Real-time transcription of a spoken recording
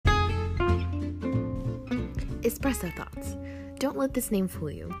Espresso thoughts. Don't let this name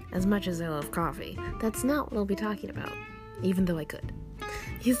fool you. As much as I love coffee, that's not what I'll be talking about, even though I could.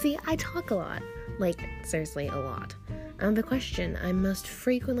 You see, I talk a lot. Like, seriously, a lot. The question I'm most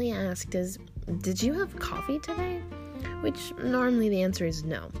frequently asked is, did you have coffee today? Which normally the answer is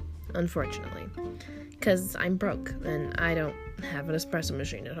no, unfortunately. Because I'm broke, and I don't have an espresso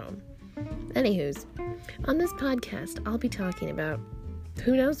machine at home. Anywho's, on this podcast, I'll be talking about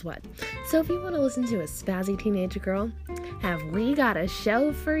who knows what. So if you want to listen to a spazzy teenage girl, have we got a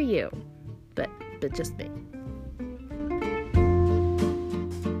show for you. But just me.